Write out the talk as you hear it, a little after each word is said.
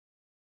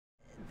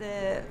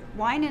The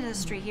wine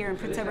industry here in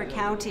Prince Edward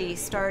County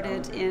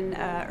started in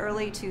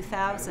early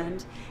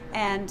 2000,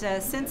 and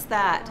since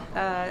that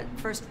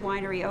first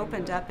winery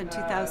opened up in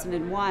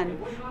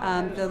 2001,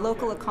 the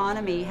local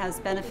economy has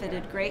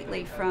benefited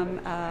greatly from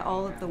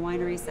all of the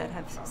wineries that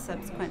have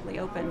subsequently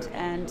opened,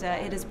 and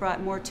it has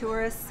brought more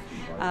tourists,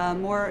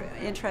 more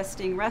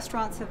interesting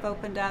restaurants have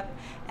opened up,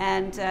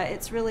 and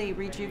it's really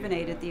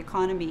rejuvenated the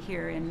economy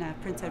here in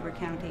Prince Edward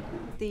County.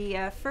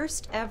 The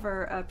first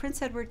ever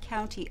Prince Edward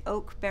County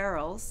oak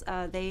barrels,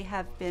 they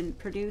have been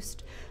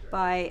produced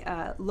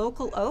by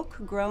local oak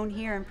grown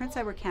here in Prince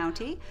Edward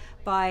County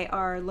by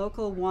our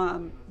local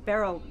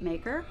barrel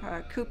maker,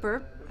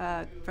 Cooper,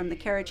 from the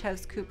Carriage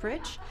House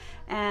Cooperage.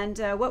 And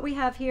what we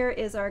have here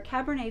is our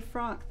Cabernet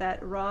Franc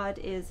that Rod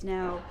is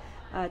now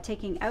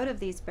taking out of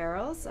these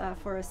barrels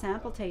for a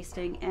sample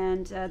tasting,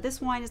 and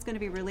this wine is going to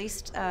be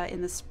released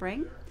in the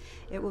spring.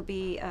 It will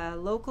be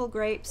local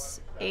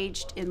grapes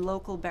aged in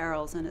local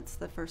barrels, and it's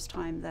the first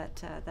time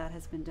that that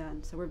has been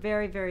done. So we're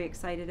very, very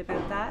excited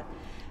about that,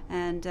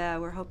 and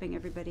we're hoping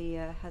everybody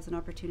has an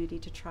opportunity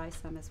to try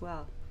some as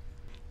well.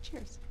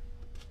 Cheers.